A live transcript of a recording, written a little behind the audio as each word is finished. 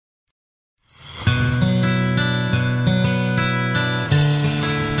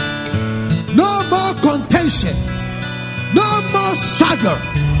tension, no more struggle,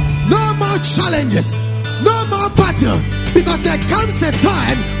 no more challenges, no more battle, because there comes a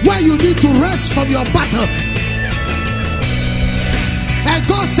time where you need to rest from your battle. And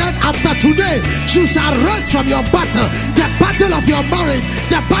God said, after today, you shall rest from your battle. The battle of your marriage,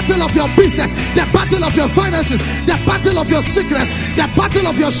 the battle of your business, the battle of your finances, the battle of your sickness, the battle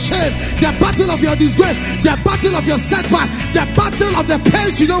of your shame, the battle of your disgrace, the battle of your setback, the battle of the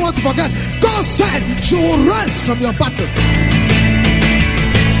pains you don't want to forget. God said, you will rest from your battle.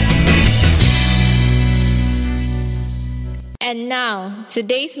 And now,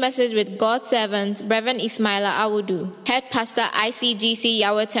 today's message with God's servant, Reverend Ismaila Awudu, Head Pastor ICGC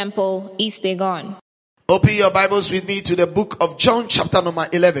Yahweh Temple, East Legon. Open your Bibles with me to the book of John chapter number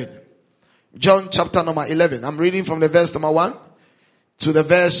 11. John chapter number 11. I'm reading from the verse number 1 to the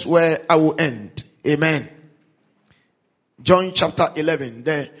verse where I will end. Amen. John chapter 11.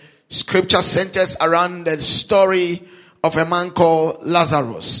 The scripture centers around the story of a man called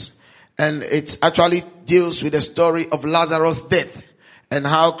Lazarus. And it actually deals with the story of Lazarus' death and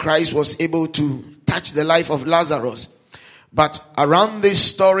how Christ was able to touch the life of Lazarus. But around this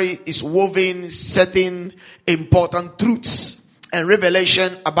story is woven certain important truths and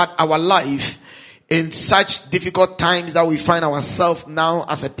revelation about our life in such difficult times that we find ourselves now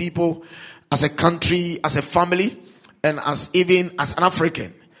as a people, as a country, as a family, and even as an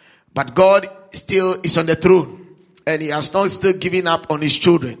African. But God still is on the throne, and He has not still given up on His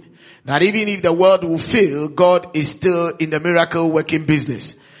children. That even if the world will fail, God is still in the miracle working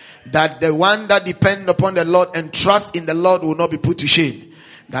business. That the one that depend upon the Lord and trust in the Lord will not be put to shame.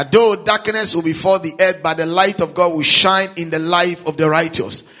 That though darkness will befall the earth, but the light of God will shine in the life of the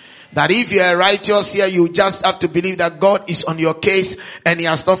righteous. That if you are righteous here, you just have to believe that God is on your case and He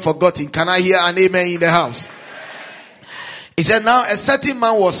has not forgotten. Can I hear an amen in the house? He said, now a certain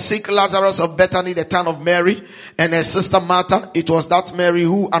man was sick, Lazarus of Bethany, the town of Mary, and her sister Martha. It was that Mary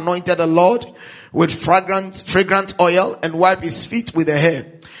who anointed the Lord with fragrant oil and wiped his feet with her hair,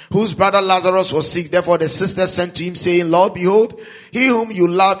 whose brother Lazarus was sick. Therefore the sister sent to him, saying, Lord, behold, he whom you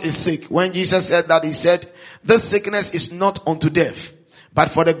love is sick. When Jesus said that, he said, this sickness is not unto death,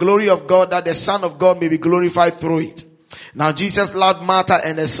 but for the glory of God, that the Son of God may be glorified through it. Now Jesus loved Martha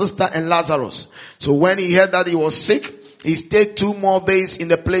and her sister and Lazarus. So when he heard that he was sick, he stayed 2 more days in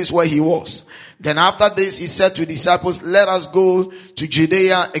the place where he was. Then after this, he said to the disciples, let us go to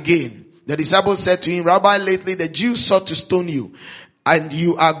Judea again. The disciples said to him, Rabbi, lately the Jews sought to stone you, and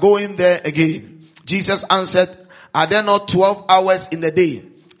you are going there again. Jesus answered, are there not 12 hours in the day?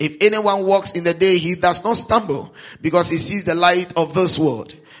 If anyone walks in the day, he does not stumble, because he sees the light of this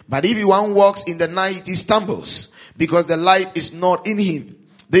world. But if one walks in the night, he stumbles, because the light is not in him.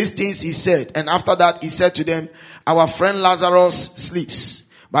 These things he said, and after that he said to them, our friend Lazarus sleeps,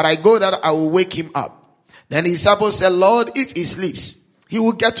 but I go that I will wake him up. Then the disciples said, Lord, if he sleeps, he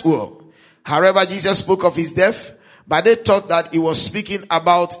will get well. However, Jesus spoke of his death, but they thought that he was speaking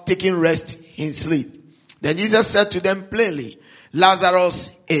about taking rest in sleep. Then Jesus said to them plainly,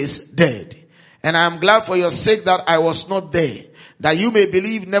 Lazarus is dead. And I am glad for your sake that I was not there, that you may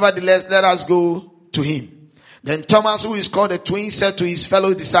believe. Nevertheless, let us go to him. Then Thomas, who is called the twin, said to his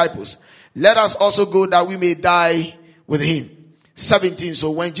fellow disciples, let us also go that we may die with him. 17.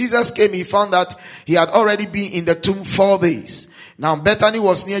 So when Jesus came, he found that he had already been in the tomb 4 days. Now Bethany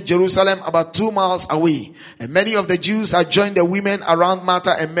was near Jerusalem, about 2 miles away. And many of the Jews had joined the women around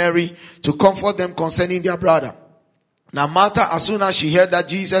Martha and Mary to comfort them concerning their brother. Now Martha, as soon as she heard that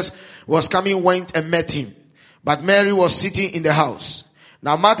Jesus was coming, went and met him. But Mary was sitting in the house.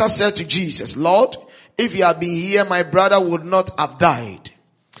 Now Martha said to Jesus, Lord, if you had been here, my brother would not have died.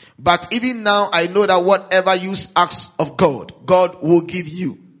 But even now I know that whatever you ask of God, God will give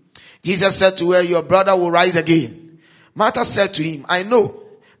you. Jesus said to her, your brother will rise again. Martha said to him, I know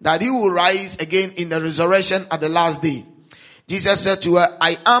that he will rise again in the resurrection at the last day. Jesus said to her,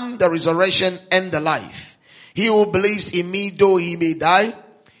 I am the resurrection and the life. He who believes in me, though he may die,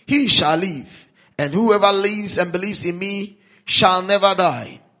 he shall live. And whoever lives and believes in me shall never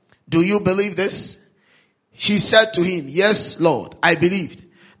die. Do you believe this? She said to him, yes, Lord, I believed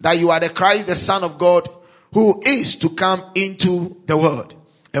that you are the Christ, the Son of God, who is to come into the world.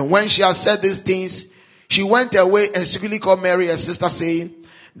 And when she had said these things, she went away and secretly called Mary, her sister, saying,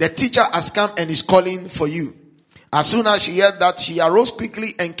 the teacher has come and is calling for you. As soon as she heard that, she arose quickly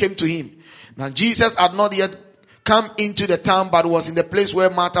and came to him. Now Jesus had not yet come into the town, but was in the place where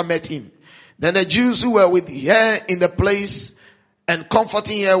Martha met him. Then the Jews who were with her in the place and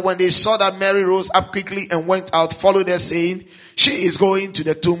comforting her, when they saw that Mary rose up quickly and went out, followed her, saying, she is going to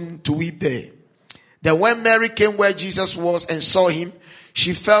the tomb to weep there. Then when Mary came where Jesus was and saw him,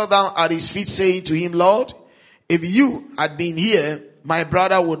 She fell down at his feet, saying to him, Lord, if you had been here, my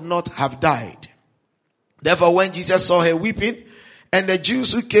brother would not have died. Therefore, when Jesus saw her weeping, and the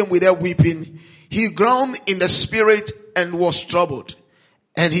Jews who came with her weeping, he groaned in the spirit and was troubled.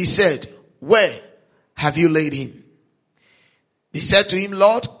 And he said, where have you laid him? They said to him,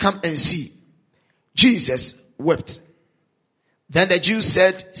 Lord, come and see. Jesus wept. Then the Jews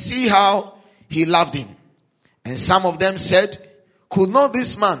said, see how he loved him. And some of them said, could not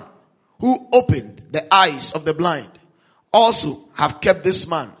this man who opened the eyes of the blind also have kept this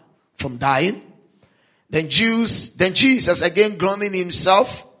man from dying? Then Jesus, again groaning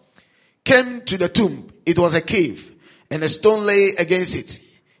himself, came to the tomb. It was a cave, and a stone lay against it.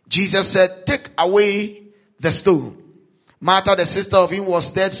 Jesus said, take away the stone. Martha, the sister of him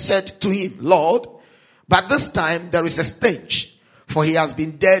was dead, said to him, Lord, but this time there is a stench, for he has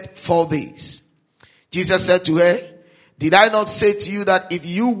been dead 4 days. Jesus said to her, did I not say to you that if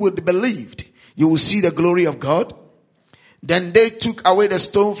you would believed, you will see the glory of God? Then they took away the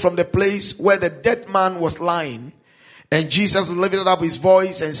stone from the place where the dead man was lying. And Jesus lifted up his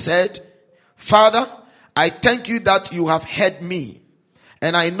voice and said, Father, I thank you that you have heard me.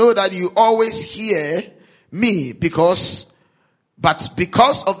 And I know that you always hear me but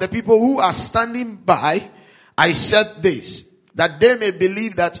because of the people who are standing by, I said this, that they may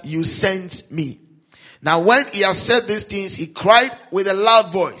believe that you sent me. Now when he had said these things, he cried with a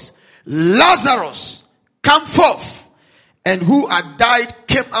loud voice, Lazarus, come forth. And who had died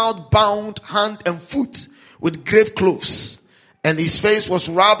came out bound hand and foot with grave clothes, and his face was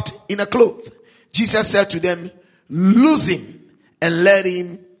wrapped in a cloth. Jesus said to them, loose him and let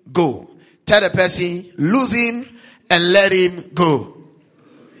him go. Tell the person, loose him and let him go.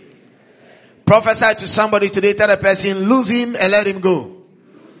 Prophesy to somebody today. Tell the person, loose him and let him go.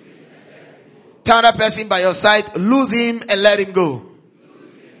 Tell the person by your side, loose him and let him go.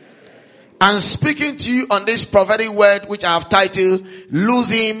 I'm speaking to you on this prophetic word which I have titled,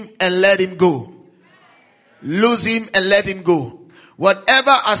 lose him and let him go. Lose him and let him go.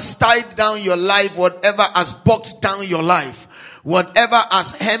 Whatever has tied down your life, whatever has bogged down your life, whatever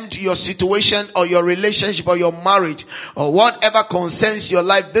has hemmed your situation or your relationship or your marriage or whatever concerns your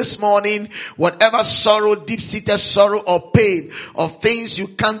life this morning, whatever sorrow, deep-seated sorrow or pain or things you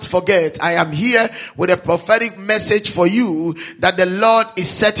can't forget, I am here with a prophetic message for you that the Lord is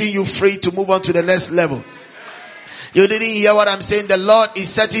setting you free to move on to the next level. You didn't hear what I'm saying? The Lord is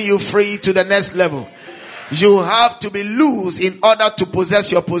setting you free to the next level. You have to be loose in order to possess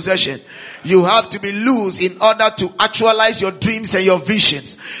your possession. You have to be loose in order to actualize your dreams and your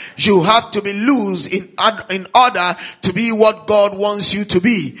visions. You have to be loose in order to be what God wants you to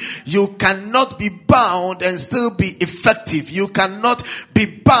be. You cannot be bound and still be effective. You cannot be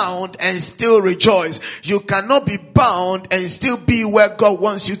bound and still rejoice. You cannot be bound and still be where God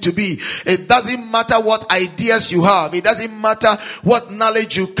wants you to be. It doesn't matter what ideas you have. It doesn't matter what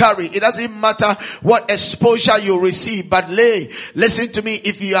knowledge you carry. It doesn't matter what exposure you receive. But listen to me.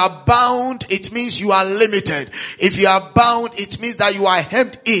 If you are bound, it means you are limited. If you are bound, it means that you are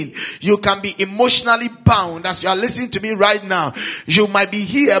hemmed in. You can be emotionally bound. As you are listening to me right now, you might be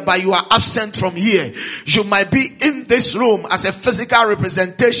here, but you are absent from here. You might be in this room as a physical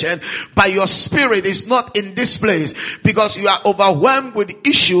representation, but your spirit is not in this place because you are overwhelmed with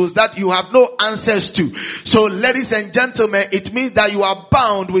issues that you have no answers to. So, ladies and gentlemen, it means that you are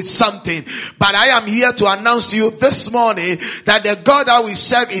bound with something. But I am here to announce to you this morning that the God that we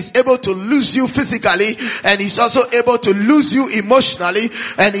serve is able to lose you physically, and he's also able to lose you emotionally,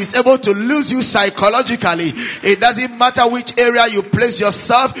 and he's able to lose you psychologically. It doesn't matter which area you place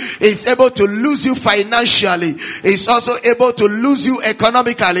yourself. He's able to lose you financially. He's also able to lose you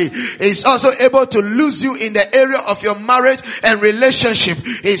economically. He's also able to lose you in the area of your marriage and relationship.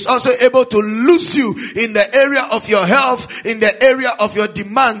 He's also able to lose you in the area of your health, in the area of your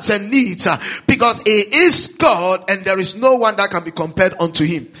demands and needs, because he is God and there is no one that can be compared unto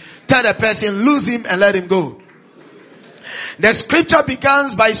him. Tell the person, lose him and let him go. The scripture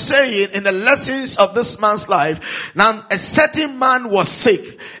begins by saying in the lessons of this man's life, now a certain man was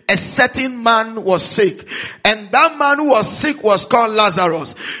sick. A certain man was sick. And that man who was sick was called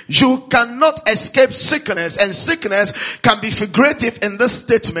Lazarus. You cannot escape sickness, and sickness can be figurative in this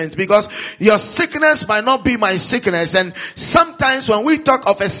statement because your sickness might not be my sickness. And sometimes when we talk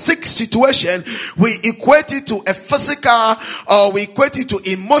of a sick situation, we equate it to a physical or we equate it to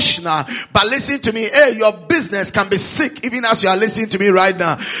emotional. But listen to me, your business can be sick even as you are listening to me right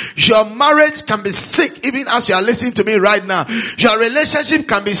now. Your marriage can be sick even as you are listening to me right now. Your relationship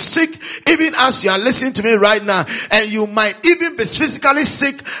can be sick even as you are listening to me right now. And you might even be physically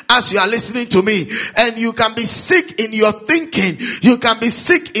sick as you are listening to me. And you can be sick in your thinking. You can be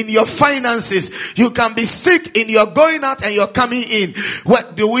sick in your finances. You can be sick in your going out and your coming in.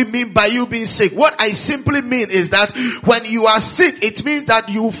 What do we mean by you being sick? What I simply mean is that when you are sick, it means that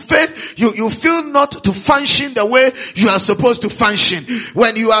you feel not to function the way you are supposed to function.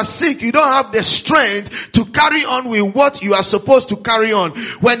 When you are sick, you don't have the strength to carry on with what you are supposed to carry on.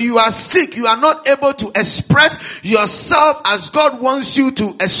 When you are sick, you are not able to express yourself as God wants you to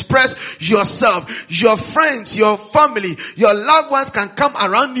express yourself. Your friends, your family, your loved ones can come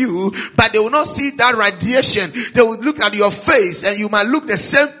around you, but they will not see that radiation. They will look at your face and you might look the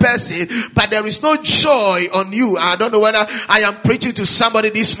same person, but there is no joy on you. I don't know whether I am preaching to somebody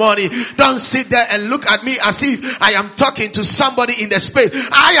this morning. Don't sit there and look at me as if I am talking to somebody in the space.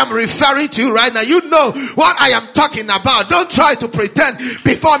 I am referring to you right now. You know what I am talking about. Don't try to pretend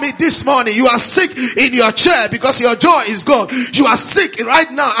before me this morning. You are sick in your chair because your joy is gone. You are sick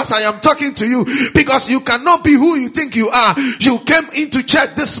right now as I am talking to you because you cannot be who you think you are. You came into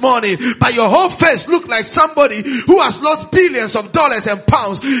church this morning, but your whole face looked like somebody who has lost billions of dollars and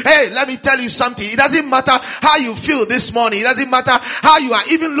pounds. Hey, let me tell you something. It doesn't matter how you feel this morning. It doesn't matter how you are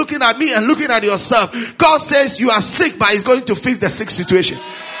even looking at me and looking at yourself. God says you are sick, but He's going to fix the sick situation.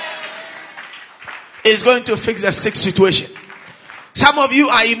 He's going to fix the sick situation. Some of you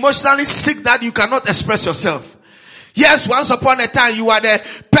are emotionally sick that you cannot express yourself. Yes, once upon a time you are the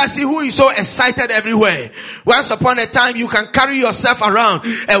person who is so excited everywhere. Once upon a time you can carry yourself around,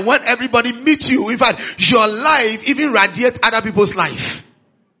 and when everybody meets you, in fact, your life even radiates other people's life.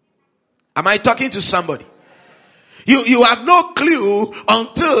 Am I talking to somebody? You have no clue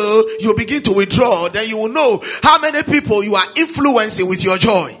until you begin to withdraw. Then you will know how many people you are influencing with your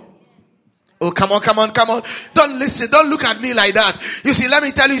joy. Oh, come on. Don't listen. Don't look at me like that. You see, let me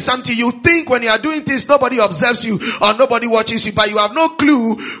tell you something. You think when you are doing things, nobody observes you or nobody watches you, but you have no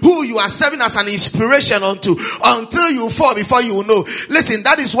clue who you are serving as an inspiration unto until you fall before you know. Listen,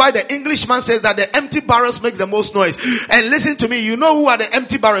 that is why the Englishman says that the empty barrels make the most noise. And listen to me, you know who are the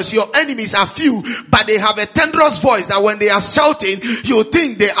empty barrels? Your enemies are few, but they have a thunderous voice that when they are shouting, you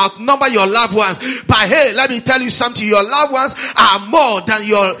think they outnumber your loved ones. But hey, let me tell you something. Your loved ones are more than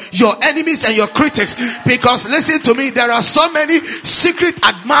your enemies and your critics, because listen to me, there are so many secret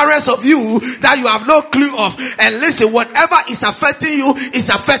admirers of you that you have no clue of. And listen, whatever is affecting you is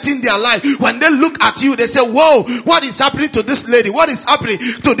affecting their life. When they look at you, they say, whoa, what is happening to this lady? What is happening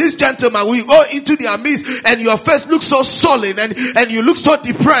to this gentleman? We go into their midst and your face looks so sullen, and you look so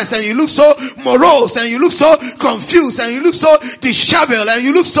depressed, and you look so morose, and you look so confused, and you look so disheveled, and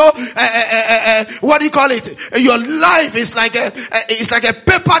you look so what do you call it? Your life is like a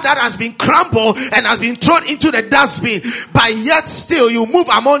paper that has been crumpled and has been thrown into the dustbin, but yet still you move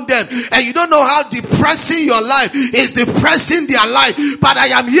among them, and you don't know how depressing your life is depressing their life. But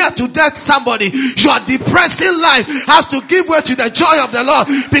I am here to tell somebody, your depressing life has to give way to the joy of the Lord,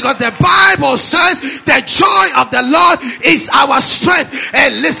 because the Bible says the joy of the Lord is our strength.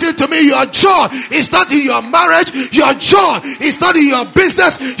 And listen to me, your joy is not in your marriage, your joy is not in your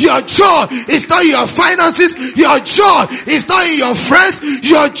business, your joy is not in your finances, your joy is not in your friends,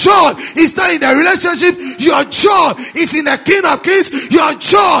 your joy is not in the relationship, your joy is in the King of Kings, your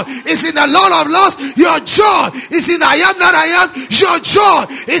joy is in the Lord of Lords, your joy is in I am that I am, your joy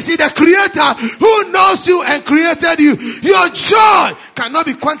is in the Creator who knows you and created you. Your joy cannot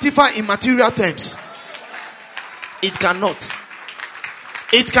be quantified in material terms. It cannot.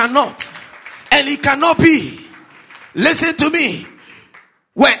 And it cannot be. Listen to me.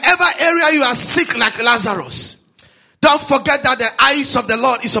 Wherever area you are sick like Lazarus, don't forget that the eyes of the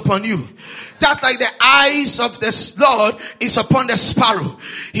Lord is upon you. Just like the eyes of the Lord is upon the sparrow.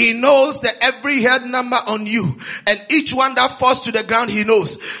 He knows the every head number on you, and each one that falls to the ground, He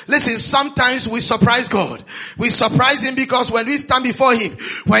knows. Listen, sometimes we surprise God. We surprise Him because when we stand before Him,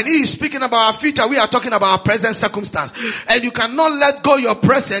 when He is speaking about our future, we are talking about our present circumstance. And you cannot let go your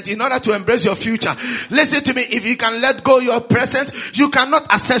present in order to embrace your future. Listen to me, if you can let go your present, you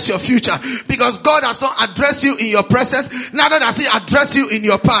cannot assess your future, because God has not addressed you in your present, neither does He address you in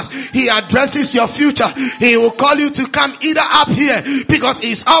your past. He addresses your future. He will call you to come either up here, because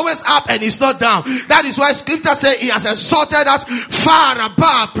He's always up and He's not down. That is why Scripture says He has exalted us far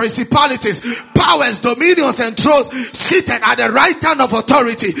above principalities, powers, dominions, and thrones, seated at the right hand of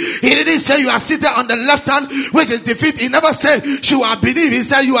authority. He didn't say you are seated on the left hand, which is defeat. He never said you are beneath. He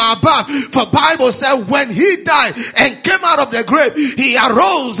said you are above. For Bible said when He died and came out of the grave, He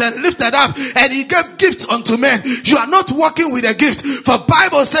arose and lifted up, and He gave gifts unto men. You are not walking with a gift. For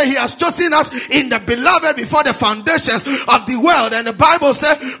Bible said He has chosen us us in the beloved before the foundations of the world. And the Bible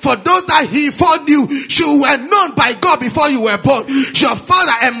said, for those that he foreknew, you were known by God before you were born. Your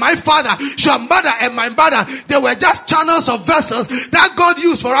father and my father, your mother and my mother, they were just channels of vessels that God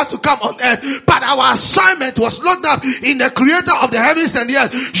used for us to come on earth. But our assignment was locked up in the creator of the heavens and the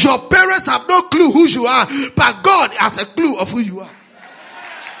earth. Your parents have no clue who you are, but God has a clue of who you are.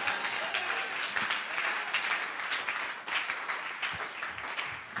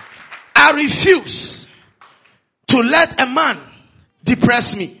 I refuse to let a man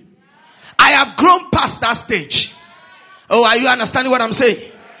depress me. I have grown past that stage. Oh, are you understanding what I'm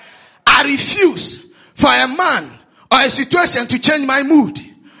saying? I refuse for a man or a situation to change my mood.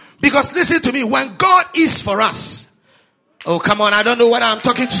 Because listen to me, when God is for us. Oh, come on, I don't know whether I'm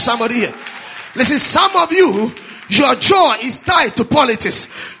talking to somebody here. Listen, some of you, your joy is tied to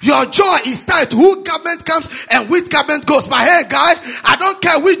politics. Your joy is tied to who government comes and which government goes. But hey, guy, I don't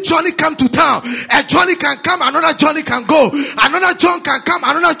care which Johnny come to town. A Johnny can come, another Johnny can go. Another John can come,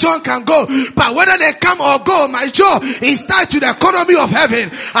 another John can go. But whether they come or go, my joy is tied to the economy of heaven.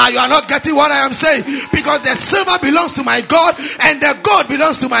 You are not getting what I am saying. Because the silver belongs to my God and the gold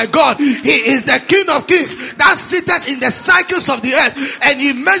belongs to my God. He is the King of Kings that sitteth in the cycles of the earth, and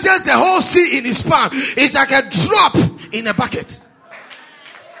he measures the whole sea in his palm. It's like a drop in a bucket.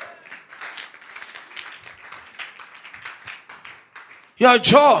 Your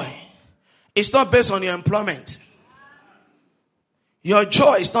joy is not based on your employment. Your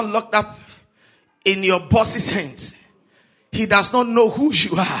joy is not locked up in your boss's hands. He does not know who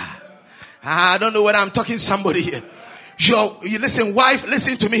you are. I don't know whether I'm talking to somebody here. You listen, wife,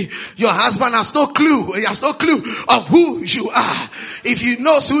 listen to me. Your husband has no clue. He has no clue of who you are. If he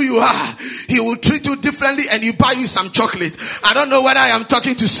knows who you are, he will treat you differently and he buy you some chocolate. I don't know whether I am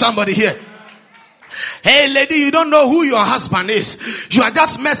talking to somebody here. Hey lady, you don't know who your husband is. You are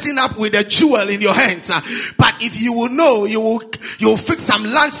just messing up with a jewel in your hands. But if you will know, you will fix some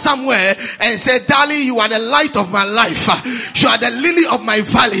lunch somewhere and say, darling, you are the light of my life. You are the lily of my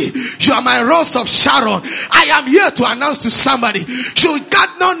valley. You are my rose of Sharon. I am here to announce to somebody, you God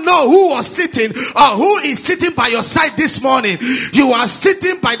not know who was sitting or who is sitting by your side this morning. You are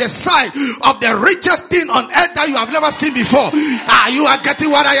sitting by the side of the richest thing on earth that you have never seen before. You are getting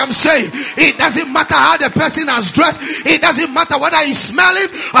what I am saying. It doesn't matter how the person has dressed. It doesn't matter whether he's smelling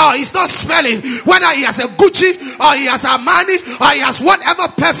or he's not smelling, whether he has a Gucci or he has a Armani or he has whatever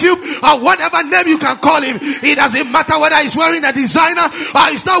perfume or whatever name you can call him. It doesn't matter whether he's wearing a designer or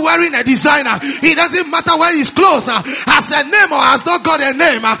he's not wearing a designer. It doesn't matter whether his clothes has a name or has not got a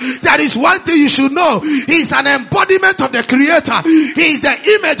name. There is one thing you should know. He's an embodiment of the Creator. He is the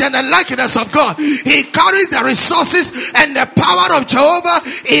image and the likeness of God. He carries the resources and the power of Jehovah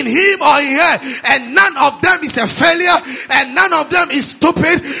in him or in her. And none of them is a failure, and none of them is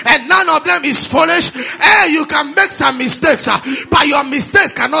stupid, and none of them is foolish. Hey, you can make some mistakes, but your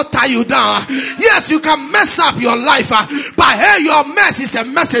mistakes cannot tie you down. Yes, you can mess up your life, but hey, your mess is a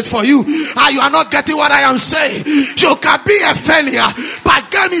message for you. You are not getting what I am saying. You can be a failure, but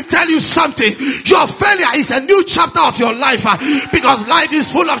let me tell you something. Your failure is a new chapter of your life, because life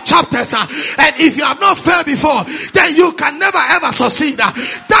is full of chapters, and if you have not failed before, then you can never ever succeed.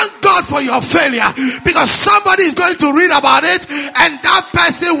 Thank God for your failure, because somebody is going to read about it and that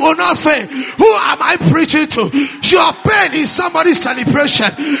person will not fail. Who am I preaching to? Your pain is somebody's celebration.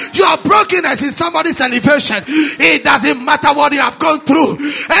 Your brokenness is somebody's celebration. It doesn't matter what you have gone through.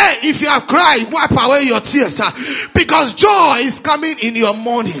 Hey, if you have cried, wipe away your tears, because joy is coming in your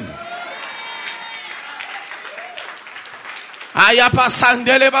morning. I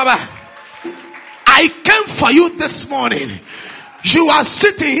came for you this morning. You are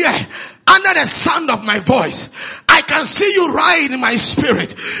sitting here under the sound of my voice. I can see you right in my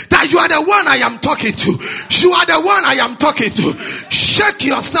spirit that you are the one I am talking to. You are the one I am talking to. Shake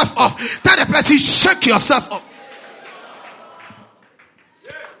yourself up. Tell the person, shake yourself up.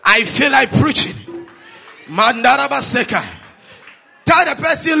 I feel like preaching. Mandarabaseka. Tell the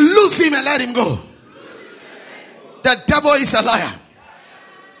person, lose him and let him go. The devil is a liar.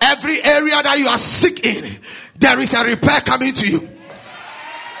 Every area that you are sick in, there is a repair coming to you.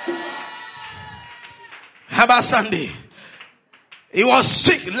 How about Sunday? He was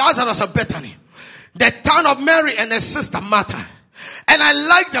sick, Lazarus of Bethany, the town of Mary and her sister Martha. And I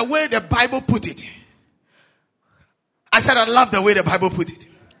like the way the Bible put it. I said I love the way the Bible put it.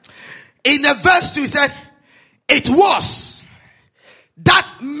 In the verse 2, he said, it was that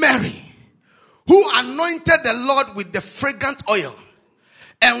Mary who anointed the Lord with the fragrant oil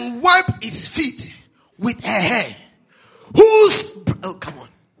and wiped his feet with her hair. Oh, come on.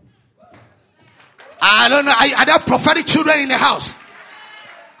 I don't know. Are there prophetic children in the house?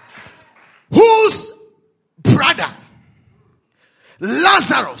 whose brother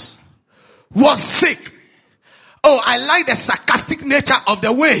Lazarus was sick. Oh, I like the sarcastic nature of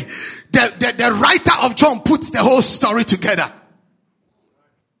the way the writer of John puts the whole story together.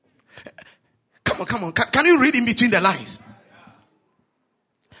 Come on. Can you read in between the lines?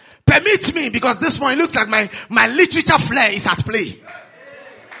 Permit me, because this one looks like my literature flair is at play.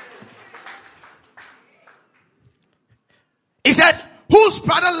 He said, whose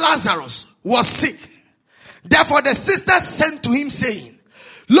brother Lazarus was sick. Therefore the sisters sent to him saying,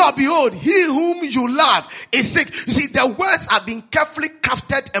 Lord, behold, he whom you love is sick. You see, the words have been carefully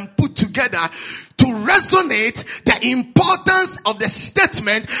crafted and put together to resonate the importance of the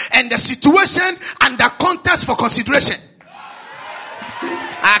statement and the situation and the context for consideration.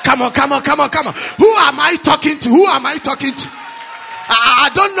 Come on. Who am I talking to? I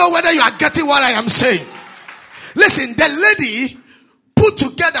don't know whether you are getting what I am saying. Listen, the lady put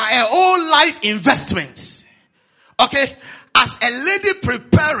together a whole life investment. Okay? As a lady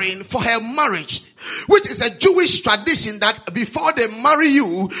preparing for her marriage, which is a Jewish tradition that before they marry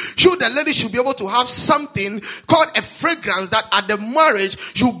you, the lady should be able to have something called a fragrance that at the marriage,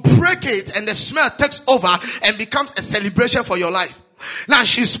 you break it and the smell takes over and becomes a celebration for your life. Now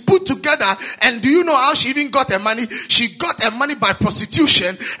she's put together, and do you know how she even got her money? She got her money by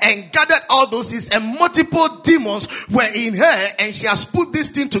prostitution and gathered all those things, and multiple demons were in her, and she has put this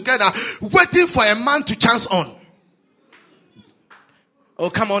thing together, waiting for a man to chance on. Oh,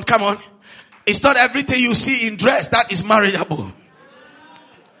 come on. It's not everything you see in dress that is marriageable.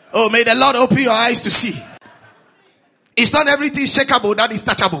 Oh, may the Lord open your eyes to see. It's not everything shakeable that is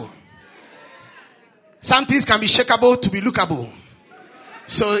touchable. Some things can be shakeable to be lookable.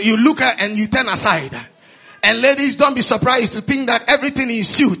 So you look at and you turn aside. And ladies, don't be surprised to think that everything in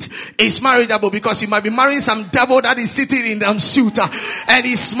suit is marriageable, because you might be marrying some devil that is sitting in them suit and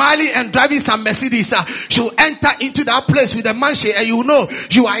he's smiling and driving some Mercedes. You enter into that place with a mansion and you know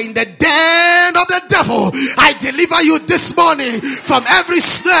you are in the den of the devil. I deliver you this morning from every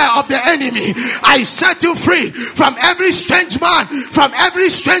snare of the enemy. I set you free from every strange man, from every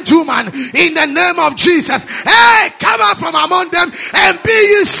strange woman, in the name of Jesus. Hey, come out from among them and be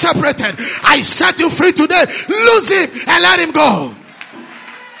ye separated. I set you free today. Lose him and let him go.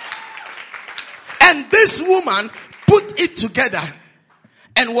 And this woman put it together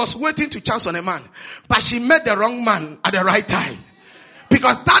and was waiting to chance on a man, but she met the wrong man at the right time,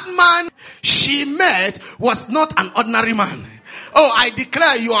 because that man she met was not an ordinary man. Oh, I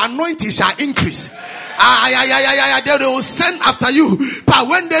declare your anointing shall increase. They will send after you, but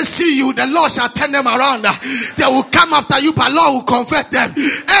when they see you, the Lord shall turn them around. They will come after you, but Lord will convert them.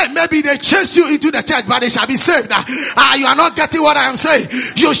 Hey, maybe they chase you into the church, but they shall be saved. You are not getting what I am saying.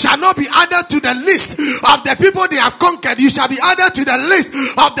 You shall not be added to the list of the people they have conquered. You shall be added to the list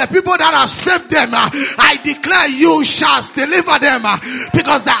of the people that have saved them. I declare you shall deliver them,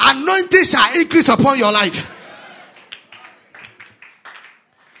 because the anointing shall increase upon your life.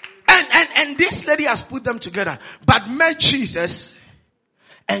 And this lady has put them together, but met Jesus,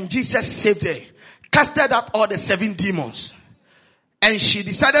 and Jesus saved her, casted out all the 7 demons, and she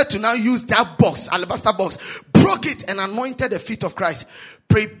decided to now use that box, alabaster box, broke it and anointed the feet of Christ,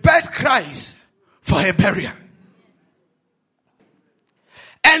 prepared Christ for her burial.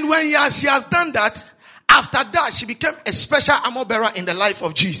 And when she has done that, after that she became a special armor bearer in the life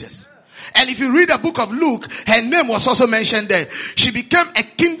of Jesus. And if you read the book of Luke, her name was also mentioned there. She became a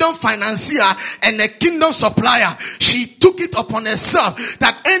kingdom financier and a kingdom supplier. She took it upon herself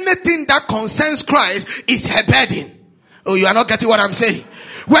that anything that concerns Christ is her burden. Oh, you are not getting what I'm saying.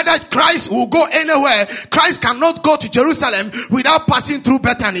 Whether Christ will go anywhere, Christ cannot go to Jerusalem without passing through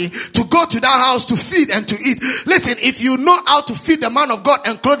Bethany to go to that house to feed and to eat. Listen, if you know how to feed the man of God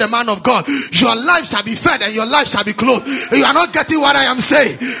and clothe the man of God, your life shall be fed and your life shall be clothed. You are not getting what I am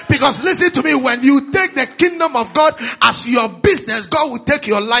saying. Because listen to me, when you take the kingdom of God as your business, God will take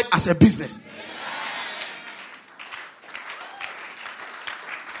your life as a business.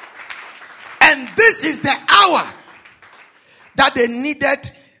 And this is the hour that they needed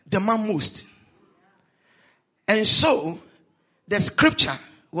the man most. And so the scripture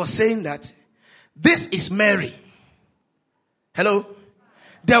was saying that this is Mary. Hello?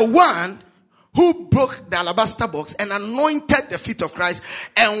 The one who broke the alabaster box and anointed the feet of Christ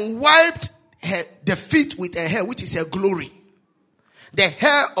and wiped the feet with her hair, which is her glory. The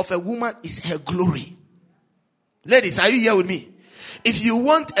hair of a woman is her glory. Ladies, are you here with me? If you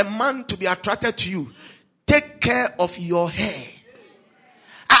want a man to be attracted to you, take care of your hair.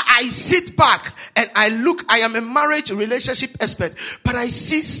 I sit back and I look. I am a marriage relationship expert, but I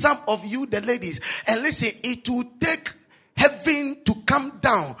see some of you, the ladies, and listen, it will take heavy heaven to come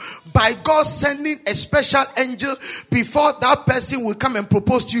down by God sending a special angel before that person will come and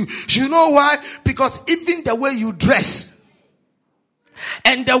propose to you. You know why? Because even the way you dress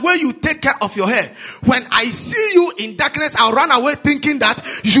and the way you take care of your hair, when I see you in darkness, I'll run away thinking that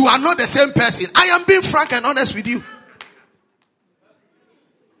you are not the same person. I am being frank and honest with you.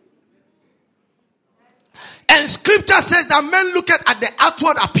 And scripture says that men look at the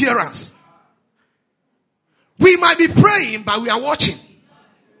outward appearance. We might be praying, but we are watching.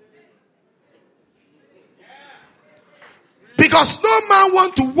 Because no man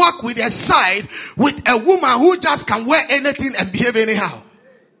wants to walk with a side with a woman who just can wear anything and behave anyhow.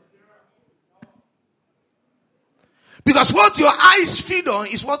 Because what your eyes feed on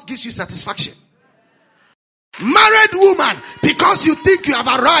is what gives you satisfaction. Married woman, because you think you have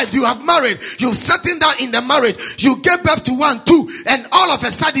arrived, you have married, you've settled down in the marriage, you gave birth to 1, 2, and all of a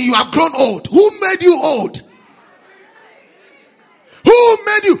sudden you have grown old. Who made you old? Who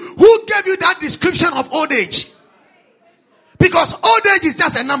made you? Who gave you that description of old age? Because old age is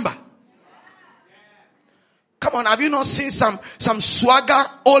just a number. Come on, have you not seen some swagger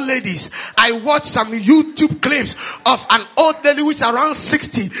old ladies? I watched some YouTube clips of an old lady which is around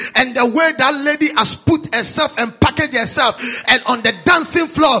 60, and the way that lady has put herself and packaged herself and on the dancing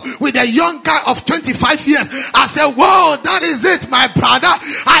floor with a young guy of 25 years. I said, whoa, that is it, my brother.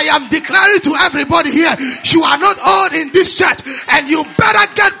 I am declaring to everybody here, you are not old in this church, and you better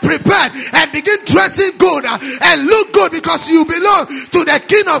get prepared and begin dressing good and look good, because you belong to the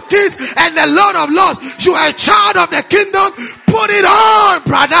King of Kings and the Lord of Lords. You are a child of the kingdom. Put it on,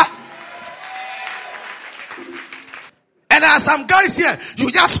 brother. And there are some guys here, you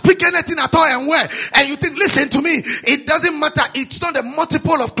just speak anything at all and wear, and you think, listen to me, it doesn't matter. It's not the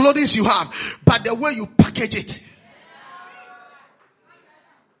multiple of clothing you have, but the way you package it.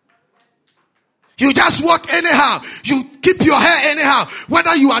 You just walk anyhow. You keep your hair anyhow.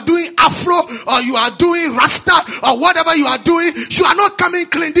 Whether you are doing afro or you are doing rasta or whatever you are doing, you are not coming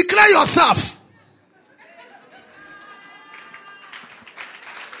clean. Declare yourself.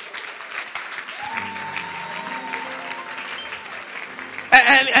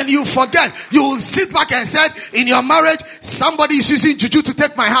 And you forget. You will sit back and say, in your marriage, somebody is using juju to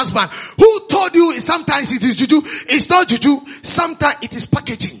take my husband. Who told you sometimes it is juju? It's not juju. Sometimes it is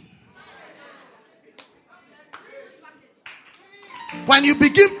packaging. When you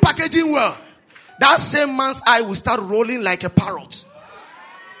begin packaging well, that same man's eye will start rolling like a parrot.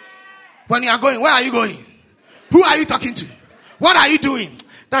 When you are going, where are you going? Who are you talking to? What are you doing?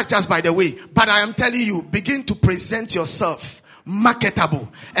 That's just by the way. But I am telling you, begin to present yourself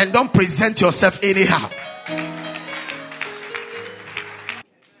marketable, and don't present yourself anyhow.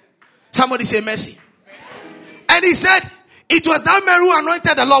 Somebody say mercy. And he said, it was that man who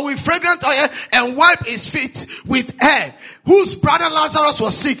anointed the Lord with fragrant oil and wiped his feet with hair, whose brother Lazarus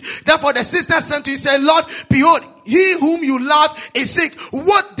was sick. Therefore the sister sent to him, said, Lord, behold, he whom you love is sick.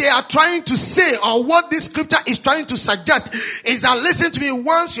 What they are trying to say, or what this scripture is trying to suggest, is that, listen to me,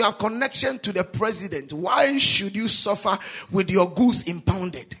 once you have connection to the president, why should you suffer with your goods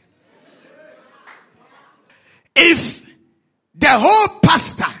impounded? If the whole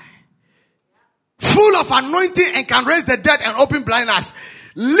pastor, full of anointing and can raise the dead and open blind eyes,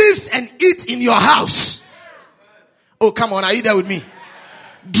 lives and eats in your house. Oh, come on, are you there with me?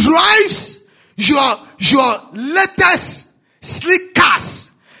 Drives your latest sleek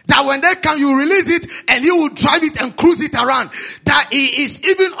cars, that when they come, you release it and you will drive it and cruise it around. That he is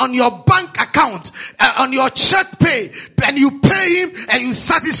even on your bank account, on your check pay, and you pay him and you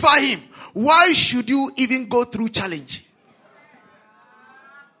satisfy him. Why should you even go through challenge?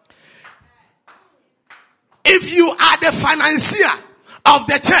 If you are the financier of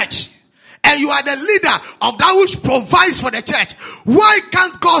the church and you are the leader of that which provides for the church, why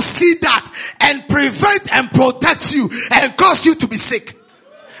can't God see that and prevent and protect you and cause you to be sick?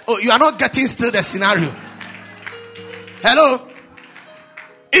 Oh, you are not getting still the scenario. Hello?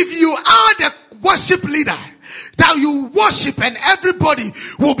 If you are the worship leader, that you worship and everybody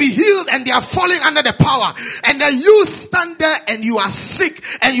will be healed and they are falling under the power, and then you stand there and you are sick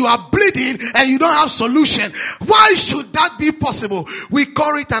and you are bleeding and you don't have solution, why should that be possible? We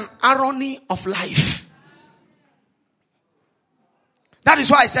call it an irony of life. That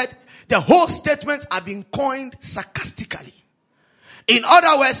is why I said the whole statement have been coined sarcastically. In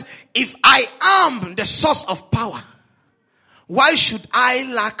other words, if I am the source of power, why should I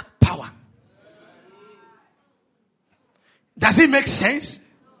lack power? Does it make sense?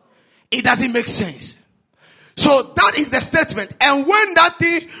 It doesn't make sense. So that is the statement. And when that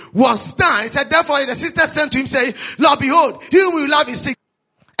thing was done, he said, therefore the sister sent to him, saying, Lord, behold, he whom you love is sick.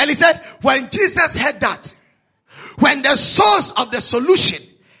 And he said, when Jesus heard that, when the source of the solution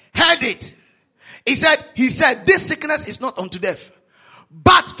heard it, he said, this sickness is not unto death,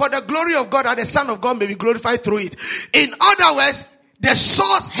 but for the glory of God, that the Son of God may be glorified through it. In other words, the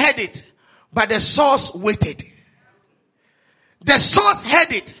source heard it, but the source waited. The source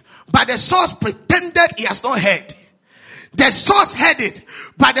heard it, but the source pretended he has not heard. The source heard it,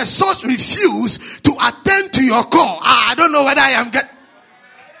 but the source refused to attend to your call. I don't know whether I am getting.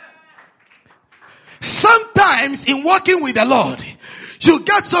 Sometimes in working with the Lord, you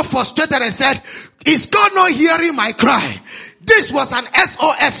get so frustrated and said, is God not hearing my cry? This was an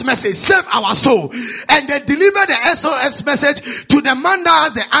SOS message, save our soul. And they delivered the SOS message to the man that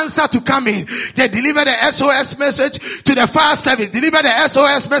has the answer to come in. They delivered the SOS message to the fire service. Delivered the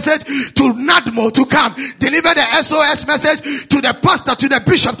SOS message to NADMO to come. Delivered the SOS message to the pastor, to the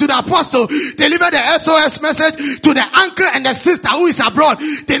bishop, to the apostle. Delivered the SOS message to the uncle and the sister who is abroad.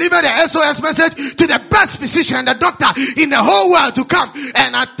 Delivered the SOS message to the best physician and the doctor in the whole world to come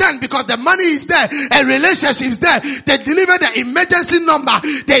and attend, because the money is there and relationship is there. They delivered the emergency number,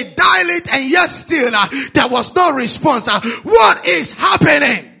 they dial it, and yet still there was no response. What is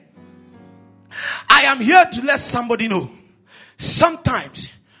happening? I am here to let somebody know. Sometimes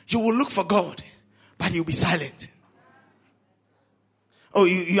you will look for God, but you'll be silent. Oh,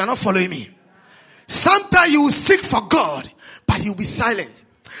 you are not following me. Sometimes you will seek for God, but you'll be silent,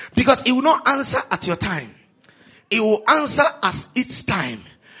 because He will not answer at your time. He will answer as its time.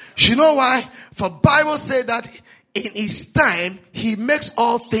 You know why? For Bible said that in His time, He makes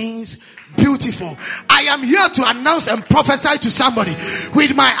all things beautiful. I am here to announce and prophesy to somebody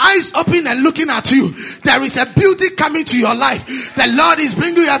with my eyes open and looking at you. There is a beauty coming to your life. The Lord is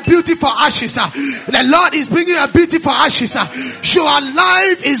bringing you a beauty for ashes. The Lord is bringing you a beauty for ashes. Your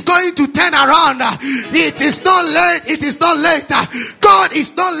life is going to turn around. It is not late. It is not late. God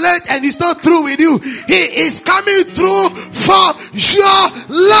is not late and He's not through with you. He is coming through for your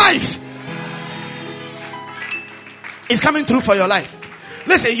life. It's coming through for your life.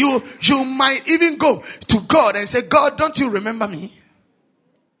 Listen, you might even go to God and say, God, don't you remember me?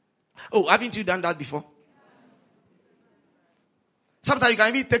 Oh, haven't you done that before? Sometimes you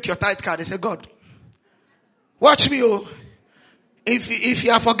can even take your tithe card and say, God, watch me. Oh, if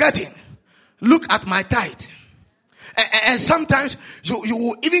you are forgetting, look at my tithe. And sometimes you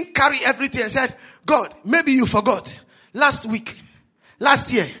will even carry everything and say, God, maybe you forgot. Last week,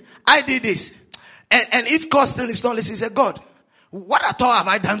 last year, I did this. And if God still is not listening, say, God, what at all have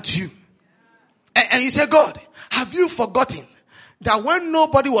I done to you? And you say, God, have you forgotten that when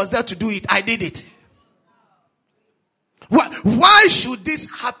nobody was there to do it, I did it? Why should this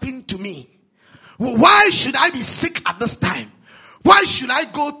happen to me? Why should I be sick at this time? Why should I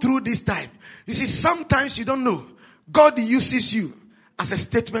go through this time? You see, sometimes you don't know. God uses you as a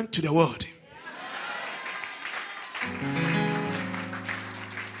statement to the world.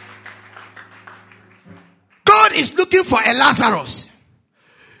 God is looking for a Lazarus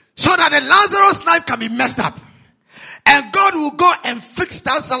so that the Lazarus life can be messed up. And God will go and fix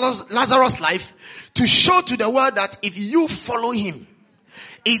that Lazarus life to show to the world that if you follow Him,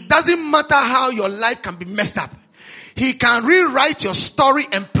 it doesn't matter how your life can be messed up. He can rewrite your story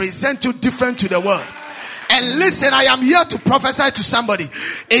and present you different to the world. And listen, I am here to prophesy to somebody.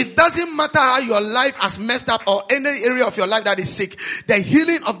 It doesn't matter how your life has messed up or any area of your life that is sick. The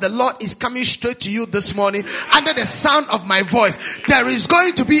healing of the Lord is coming straight to you this morning under the sound of my voice. There is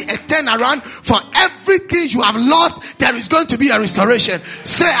going to be a turnaround for everything you have lost. There is going to be a restoration.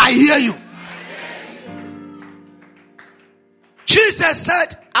 Say, I hear you. Jesus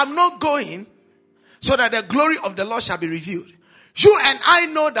said, I'm not going so that the glory of the Lord shall be revealed. You and I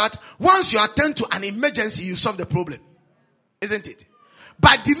know that once you attend to an emergency, you solve the problem. Isn't it?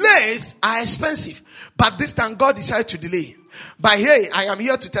 But delays are expensive. But this time God decided to delay. But hey, I am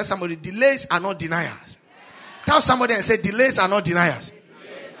here to tell somebody, delays are not deniers. Tell somebody and say, delays are not deniers.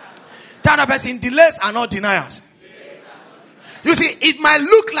 Tell the person, delays are not deniers. You see, it might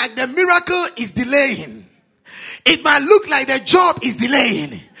look like the miracle is delaying. It might look like the job is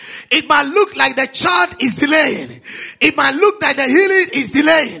delaying. It might look like the child is delaying. It might look like the healing is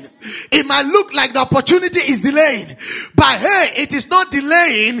delaying. It might look like the opportunity is delaying. But hey, it is not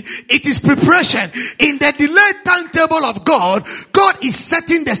delaying. It is preparation. In the delayed timetable of God, God is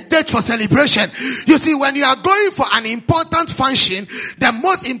setting the stage for celebration. You see, when you are going for an important function, the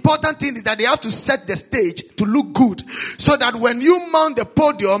most important thing is that they have to set the stage to look good. So that when you mount the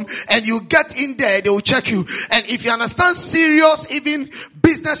podium and you get in there, they will check you. And if you understand serious, even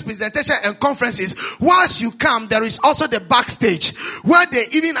business presentation and conferences, once you come, there is also the backstage where they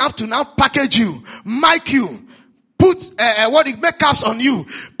even have to now package you, mic you, put makeups on you,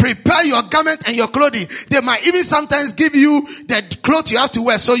 prepare your garment and your clothing. They might even sometimes give you the clothes you have to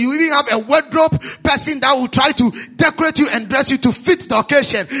wear. So you even have a wardrobe person that will try to decorate you and dress you to fit the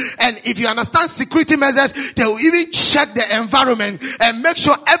occasion. And if you understand security measures, they will even check the environment and make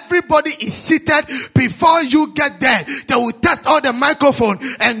sure everybody is seated before you get there. They will test all the microphone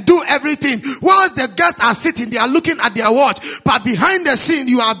and do everything. Whilst the guests are sitting, they are looking at their watch. But behind the scene,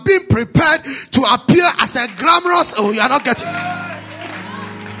 you are being prepared to appear as a glamorous. Oh, you are not getting.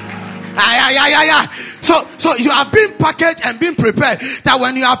 So you are being packaged and being prepared that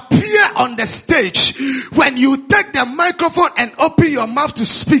when you appear on the stage, when you take the microphone and open your mouth to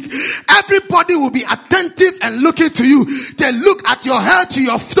speak, everybody will be attentive and looking to you. They look at your head to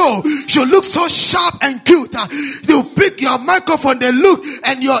your toe. You look so sharp and cute. You pick your microphone, they look,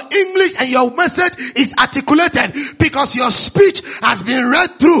 and your English and your message is articulated because your speech has been read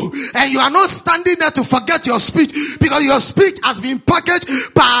through, and you are not standing there to forget your speech because your speech has been packaged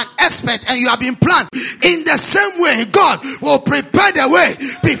by an expert and you have been planned. In the same way, God will prepare the way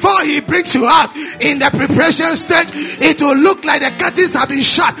before he brings you out. In the preparation stage, it will look like the curtains have been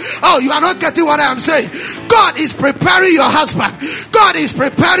shut. Oh, you are not getting what I am saying. God is preparing your husband. God is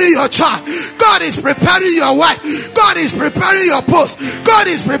preparing your child. God is preparing your wife. God is preparing your post. God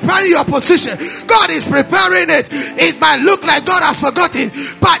is preparing your position. God is preparing it. It might look like God has forgotten,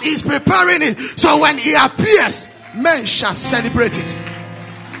 but he's preparing it. So when he appears, men shall celebrate it.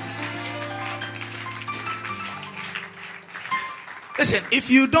 Listen, if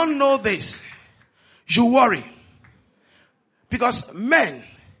you don't know this, you worry. Because men,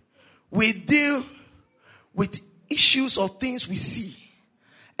 we deal with issues or things we see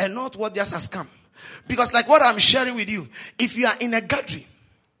and not what just has come. Because like what I'm sharing with you, if you are in a gathering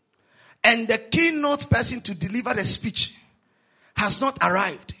and the keynote person to deliver the speech has not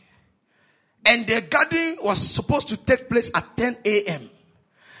arrived and the gathering was supposed to take place at 10 a.m.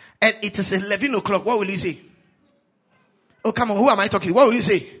 and it is 11 o'clock, what will he say? Oh, come on, who am I talking? What will you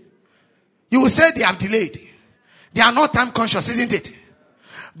say? You will say they have delayed. They are not time conscious, isn't it?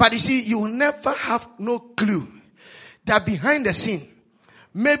 But you see, you will never have no clue that behind the scene,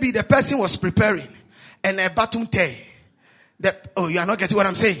 maybe the person was preparing and a baton tay. Oh, you are not getting what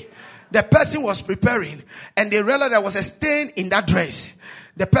I'm saying? The person was preparing and they realized there was a stain in that dress.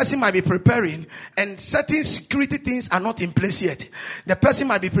 The person might be preparing and certain security things are not in place yet. The person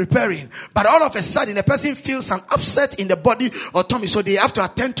might be preparing, but all of a sudden the person feels an upset in the body or tummy, so they have to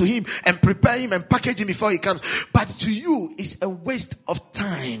attend to him and prepare him and package him before he comes. But to you, it's a waste of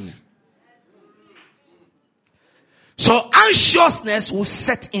time. So anxiousness will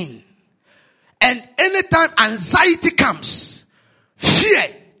set in. And anytime anxiety comes, fear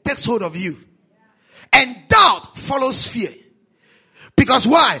takes hold of you. And doubt follows fear. Because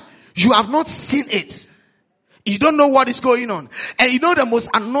why? You have not seen it. You don't know what is going on. And you know the most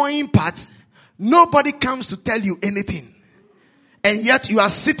annoying part? Nobody comes to tell you anything. And yet you are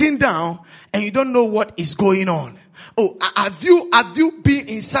sitting down and you don't know what is going on. Oh, have you been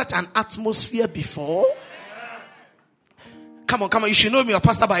in such an atmosphere before? Come on, you should know me, your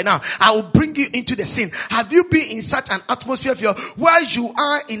pastor by now. I will bring you into the scene. Have you been in such an atmosphere where you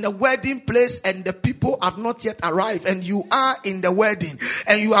are in the wedding place and the people have not yet arrived and you are in the wedding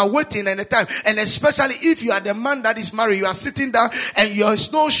and you are waiting at the time, and especially if you are the man that is married, you are sitting down and there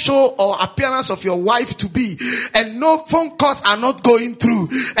is no show or appearance of your wife to be, and no phone calls are not going through,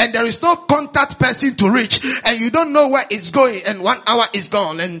 and there is no contact person to reach, and you don't know where it's going, and 1 hour is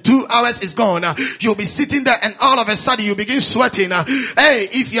gone and 2 hours is gone. You'll be sitting there and all of a sudden you begin sweating. Hey,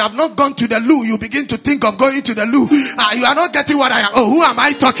 if you have not gone to the loo, you begin to think of going to the loo. You are not getting what I am. Oh, who am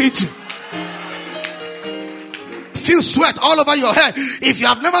I talking to? Feel sweat all over your head. If you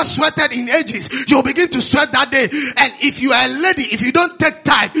have never sweated in ages, you'll begin to sweat that day. And if you are a lady, if you don't take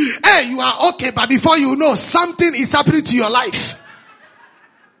time, hey, you are okay. But before you know, something is happening to your life.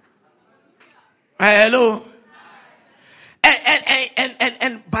 Hello.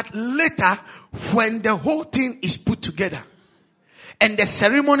 But later, when the whole thing is put together and the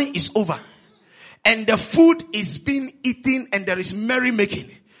ceremony is over and the food is being eaten and there is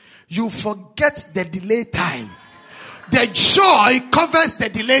merrymaking, you forget the delay time. The joy covers the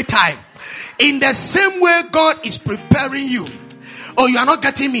delay time. In the same way, God is preparing you. Oh, you are not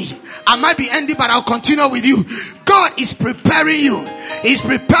getting me. I might be ending, but I'll continue with you. God is preparing you. He's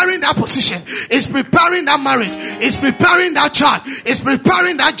preparing that position. He's preparing that marriage. He's preparing that child. He's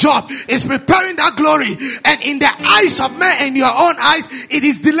preparing that job. He's preparing that glory. And in the eyes of men and your own eyes, it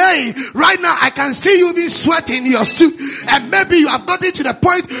is delaying. Right now, I can see you being sweating in your suit. And maybe you have gotten to the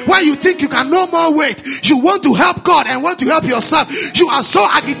point where you think you can no more wait. You want to help God and want to help yourself. You are so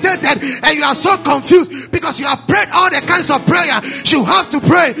agitated and you are so confused because you have prayed all the kinds of prayer you have to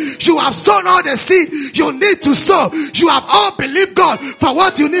pray. You have sown all the seed you need to sow. You have all believed God for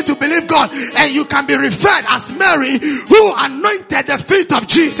what you need to believe God, and you can be referred as Mary, who anointed the feet of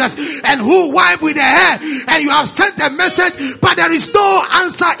Jesus and who wiped with her hair, and you have sent a message, but there is no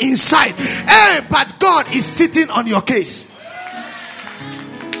answer inside. Hey, but God is sitting on your case.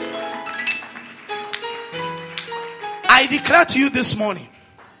 I declare to you this morning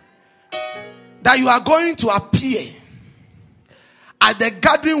that you are going to appear at the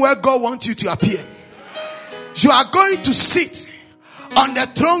gathering where God wants you to appear. You are going to sit on the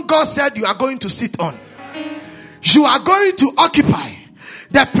throne God said you are going to sit on. You are going to occupy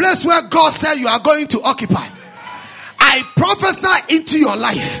the place where God said you are going to occupy. I prophesy into your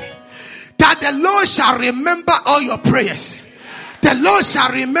life that the Lord shall remember all your prayers. The Lord shall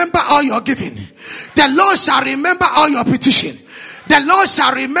remember all your giving. The Lord shall remember all your petition. The Lord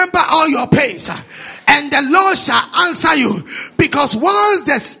shall remember all your pains. And the Lord shall answer you, because once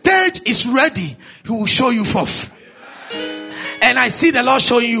the stage is ready, He will show you forth. And I see the Lord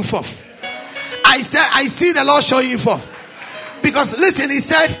showing you forth. I see the Lord showing you forth. Because listen, He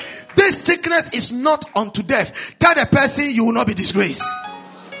said, this sickness is not unto death. Tell the person you will not be disgraced.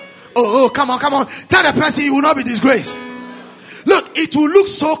 Oh, come on. Tell the person you will not be disgraced. Look, it will look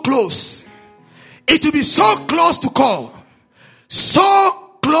so close. It will be so close to call.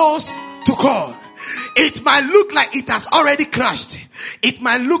 So close to call. It might look like it has already crashed. It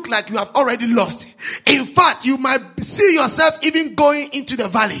might look like you have already lost. In fact, you might see yourself even going into the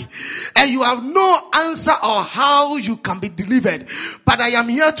valley and you have no answer or how you can be delivered. But I am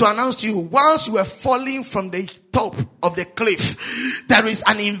here to announce to you, once you were falling from the top of the cliff, there is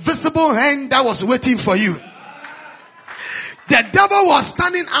an invisible hand that was waiting for you. The devil was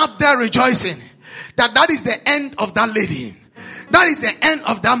standing up there rejoicing that is the end of that lady. That is the end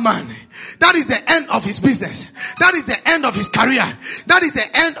of that man. That is the end of his business. That is the end of his career. That is the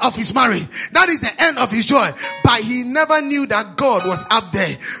end of his marriage. That is the end of his joy. But he never knew that God was up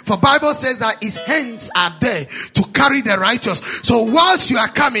there. For Bible says that his hands are there to carry the righteous. So whilst you are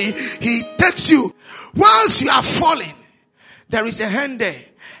coming, he takes you. Whilst you are falling, there is a hand there.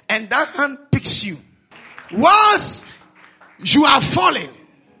 And that hand picks you. Whilst you are falling,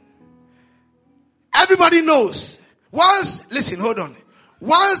 everybody knows. Listen, hold on.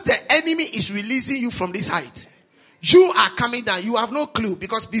 Once the enemy is releasing you from this height, you are coming down. You have no clue,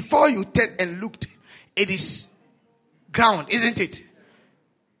 because before you turned and looked, it is ground, isn't it?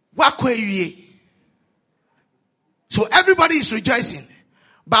 So everybody is rejoicing.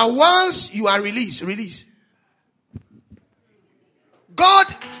 But once you are released,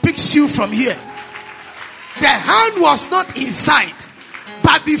 God picks you from here. The hand was not in sight.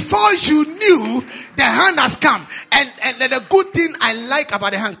 But before you knew, the hand has come. And the good thing I like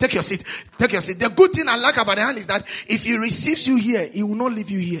about the hand, take your seat. The good thing I like about the hand is that if he receives you here, he will not leave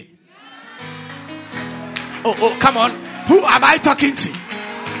you here. Oh, come on. Who am I talking to?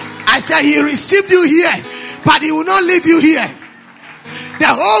 I said he received you here, but he will not leave you here. The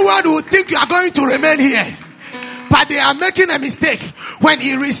whole world will think you are going to remain here. But they are making a mistake. When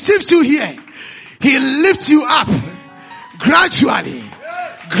he receives you here, he lifts you up gradually,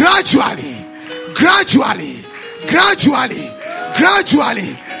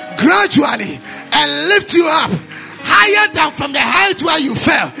 and lift you up higher than from the height where you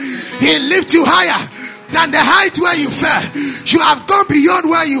fell. He lifts you higher than the height where you fell. You have gone beyond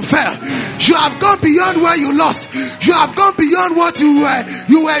where you fell. You have gone beyond where you lost. You have gone beyond what you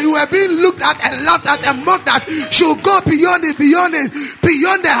were being looked at and laughed at and mocked at. You go beyond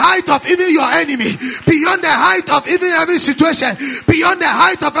the height of even your enemy, beyond the height of even every situation, beyond the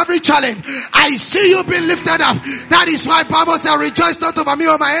height of every challenge. I see you being lifted up. That is why Bible says, rejoice not over me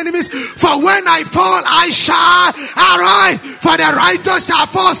or my enemies, for when I fall, I shall arise. For the righteous shall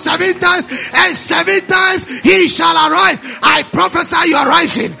fall 7 times, and 7 times he shall arise. I prophesy you are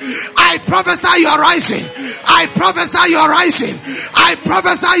rising. I prophesy you are rising. I prophesy you are rising. I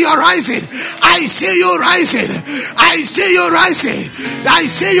prophesy you are rising. I see you rising. I see you rising. I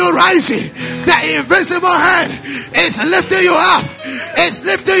see you rising. The invisible hand is lifting you up. It's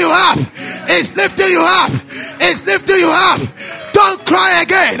lifting you up. It's lifting you up. It's lifting you up. Don't cry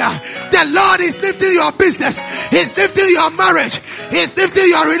again. The Lord is lifting your business. He's lifting your marriage. He's lifting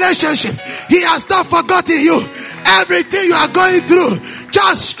your relationship. He has not forgotten you. everything you are going through,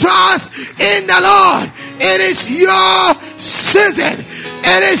 just trust in the Lord. It is your season.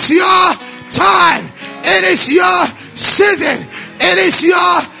 It is your time. It is your season. It is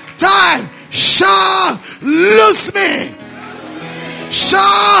your time. Shall lose me.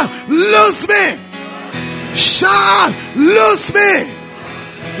 Shall lose me. Shall lose me.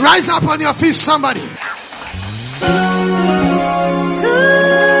 Rise up on your feet, somebody.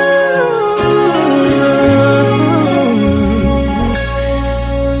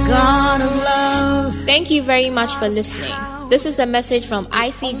 Thank you very much for listening. This is a message from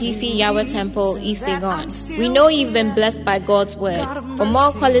ICGC Yahweh Temple, East Legon. We know you've been blessed by God's word. For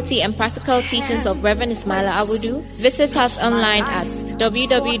more quality and practical teachings of Reverend Ismaila Awudu, visit us online at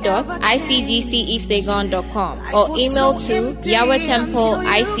www.icgceastlegon.com or email to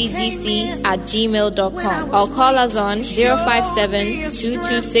yahwehtemple@gmail.com or call us on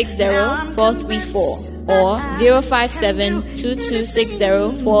 057-2260-434 or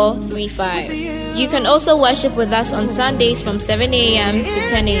 057-2260-435. You can also worship with us on Sundays from 7 a.m. to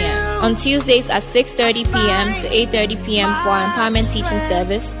 10 a.m. On Tuesdays at 6:30 p.m. to 8:30 p.m. for our empowerment teaching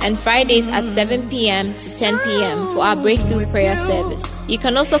service, and Fridays at 7 p.m. to 10 p.m. for our breakthrough prayer service. You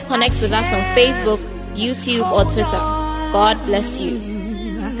can also connect with us on Facebook, YouTube, or Twitter. God bless you.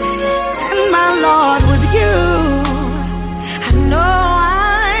 And my Lord with you, I know